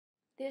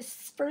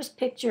This first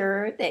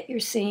picture that you're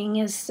seeing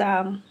is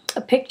a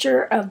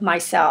picture of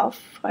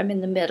myself. I'm in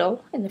the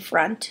middle, in the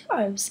front.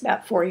 I was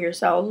about 4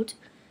 years old.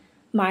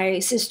 My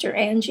sister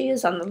Angie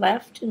is on the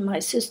left, and my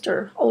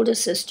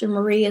oldest sister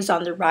Marie is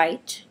on the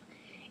right.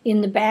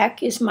 In the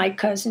back is my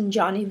cousin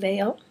Johnny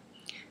Vale.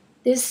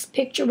 This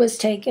picture was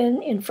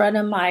taken in front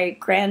of my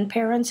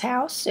grandparents'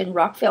 house in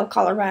Rockville,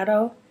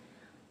 Colorado.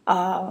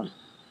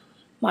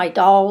 My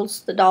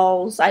dolls,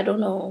 I don't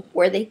know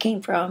where they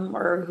came from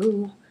or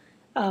who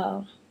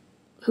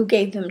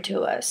gave them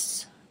to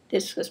us.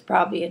 This was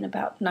probably in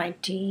about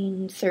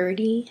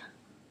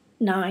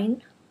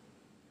 1939.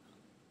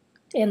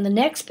 And the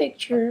next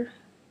picture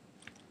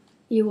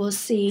you will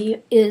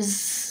see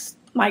is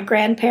my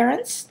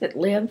grandparents that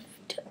live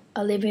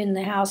in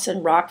the house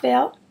in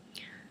Rockville.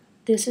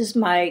 This is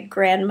my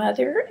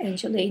grandmother,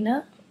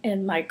 Angelina,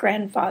 and my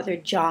grandfather,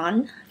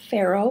 John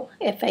Faoro,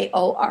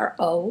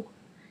 F-A-O-R-O.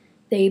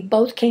 They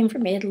both came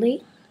from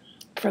Italy,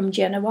 from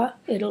Genoa,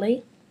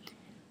 Italy.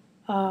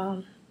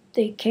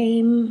 They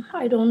came,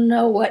 I don't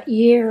know what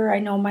year. I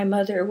know my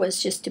mother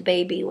was just a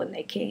baby when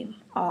they came.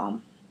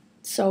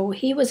 So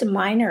he was a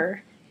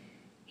miner.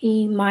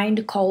 He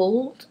mined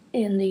coal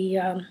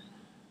in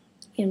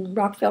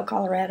Rockville,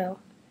 Colorado.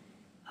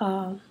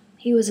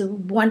 He was a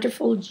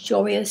wonderful,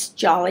 joyous,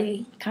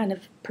 jolly kind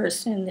of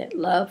person that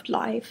loved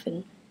life.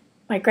 And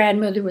my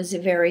grandmother was a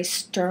very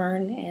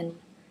stern and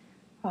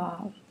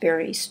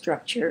very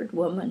structured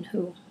woman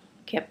who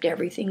kept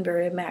everything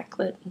very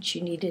immaculate, and she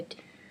needed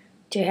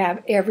to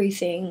have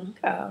everything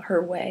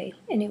her way.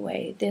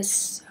 Anyway,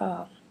 this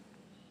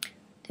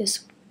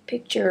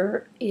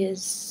picture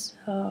is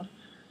a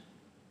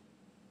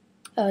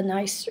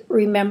nice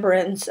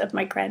remembrance of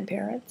my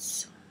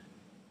grandparents.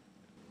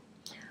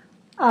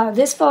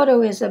 This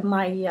photo is of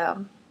my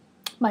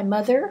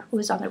mother, who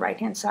is on the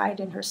right-hand side,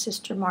 and her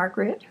sister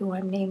Margaret, who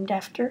I'm named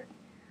after.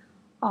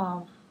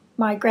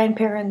 My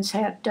grandparents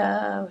had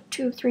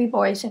 3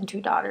 boys and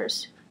 2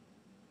 daughters.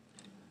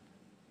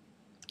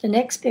 The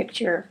next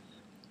picture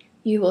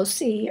you will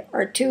see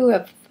are 2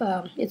 of,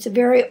 it's a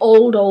very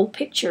old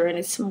picture, and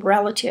it's some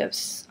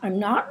relatives. I'm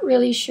not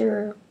really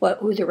sure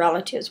who the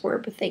relatives were,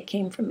 but they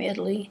came from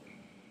Italy.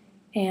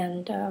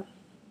 And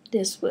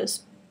this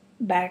was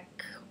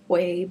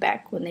way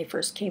back when they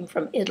first came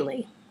from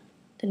Italy.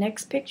 The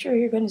next picture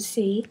you're going to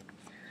see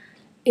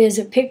is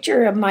a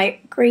picture of my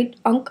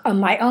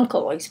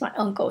uncle. He's my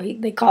uncle.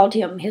 They called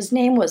him, his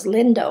name was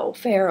Lindo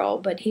Faoro,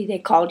 but they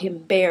called him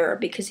Bear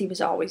because he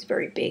was always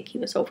very big. He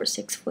was over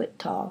 6 foot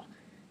tall.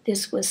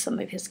 This was some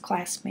of his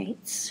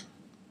classmates.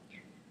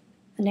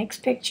 The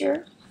next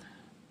picture.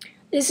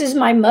 This is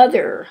my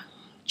mother.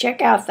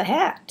 Check out the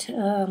hat.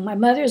 My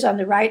mother's on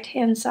the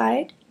right-hand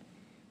side,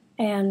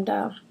 and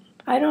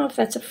I don't know if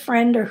that's a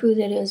friend or who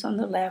that is on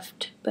the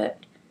left, but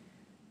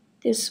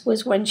this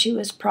was when she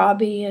was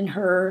probably in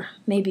her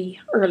maybe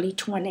early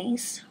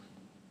 20s.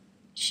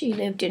 She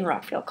lived in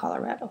Rockville,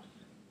 Colorado.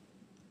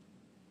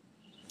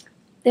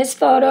 This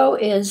photo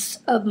is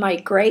of my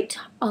great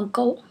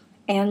uncle,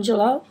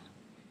 Angelo.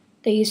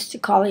 They used to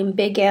call him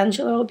Big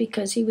Angelo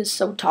because he was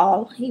so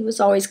tall. He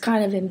was always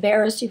kind of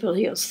embarrassed.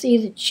 You'll see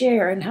the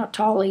chair and how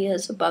tall he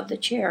is above the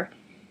chair.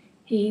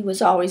 He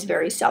was always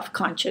very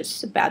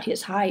self-conscious about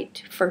his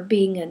height. For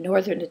being a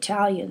Northern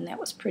Italian, that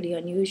was pretty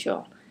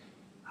unusual.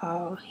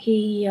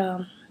 He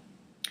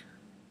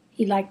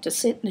liked to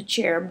sit in a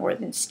chair more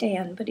than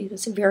stand, but he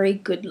was a very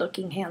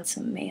good-looking,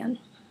 handsome man.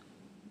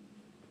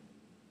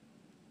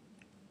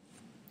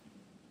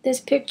 This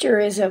picture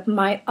is of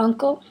my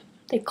uncle.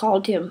 They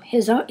called him,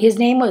 his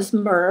name was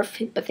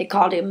Murph, but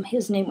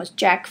his name was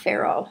Jack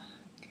Faoro.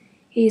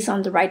 He's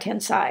on the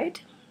right-hand side.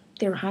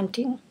 They're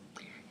hunting.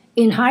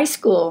 In high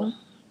school,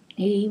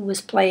 he was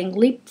playing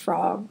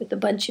leapfrog with a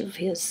bunch of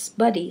his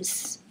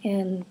buddies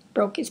and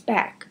broke his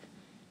back.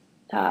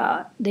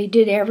 They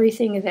did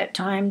everything at that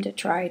time to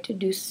try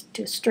to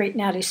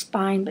straighten out his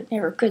spine, but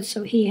never could,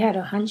 so he had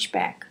a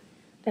hunchback.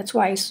 That's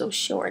why he's so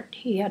short.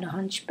 He had a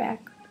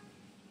hunchback,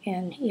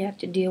 and he had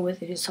to deal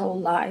with it his whole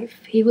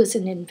life. He was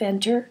an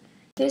inventor.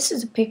 This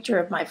is a picture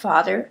of my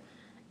father,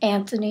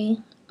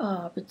 Anthony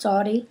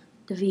Rizzotti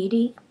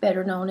Davidi,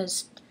 better known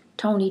as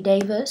Tony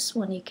Davis,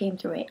 when he came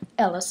through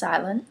Ellis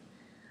Island.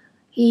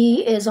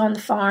 He is on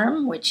the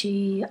farm, which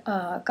he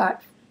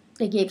got.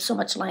 They gave so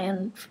much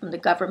land from the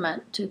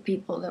government to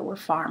people that were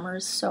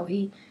farmers, so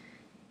he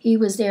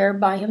was there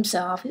by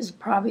himself. He's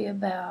probably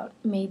about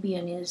maybe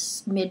in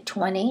his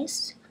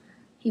mid-20s.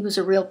 He was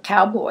a real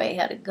cowboy,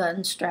 had a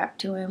gun strapped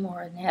to him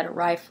and had a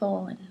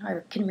rifle, and I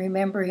can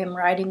remember him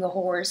riding a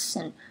horse.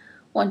 And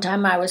one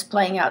time I was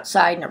playing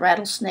outside and a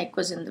rattlesnake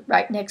was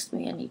right next to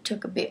me, and he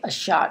took a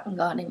shot and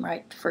got him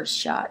right the first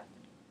shot,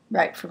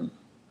 right from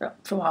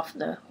off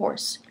the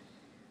horse.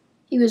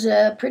 He was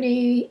a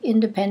pretty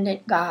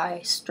independent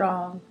guy,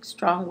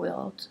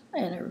 strong-willed,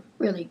 and a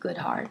really good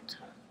heart.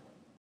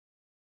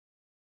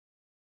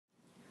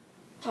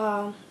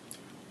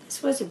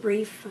 This was a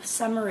brief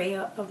summary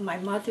of my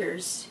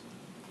mother's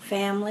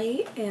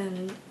family,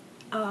 and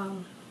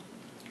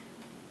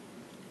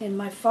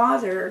my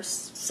father's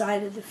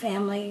side of the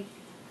family,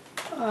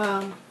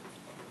 Um,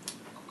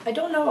 I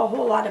don't know a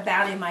whole lot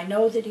about him. I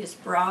know that his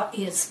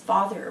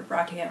father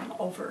brought him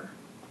over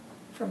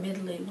from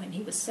Italy when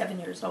he was 7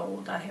 years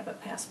old. I have a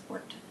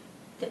passport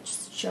that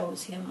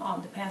shows him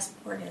on the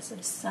passport as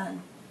his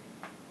son.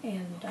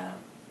 And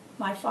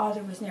my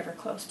father was never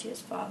close to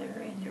his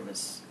father, and there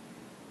was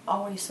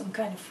always some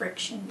kind of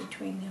friction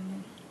between them.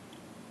 And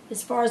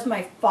as far as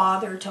my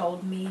father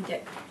told me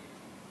that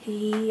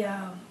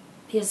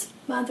his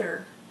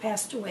mother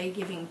passed away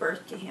giving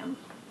birth to him,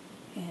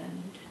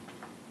 and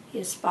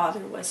his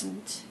father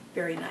wasn't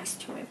very nice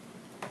to him.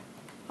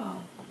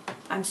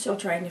 I'm still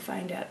trying to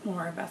find out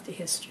more about the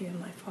history of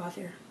my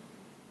father.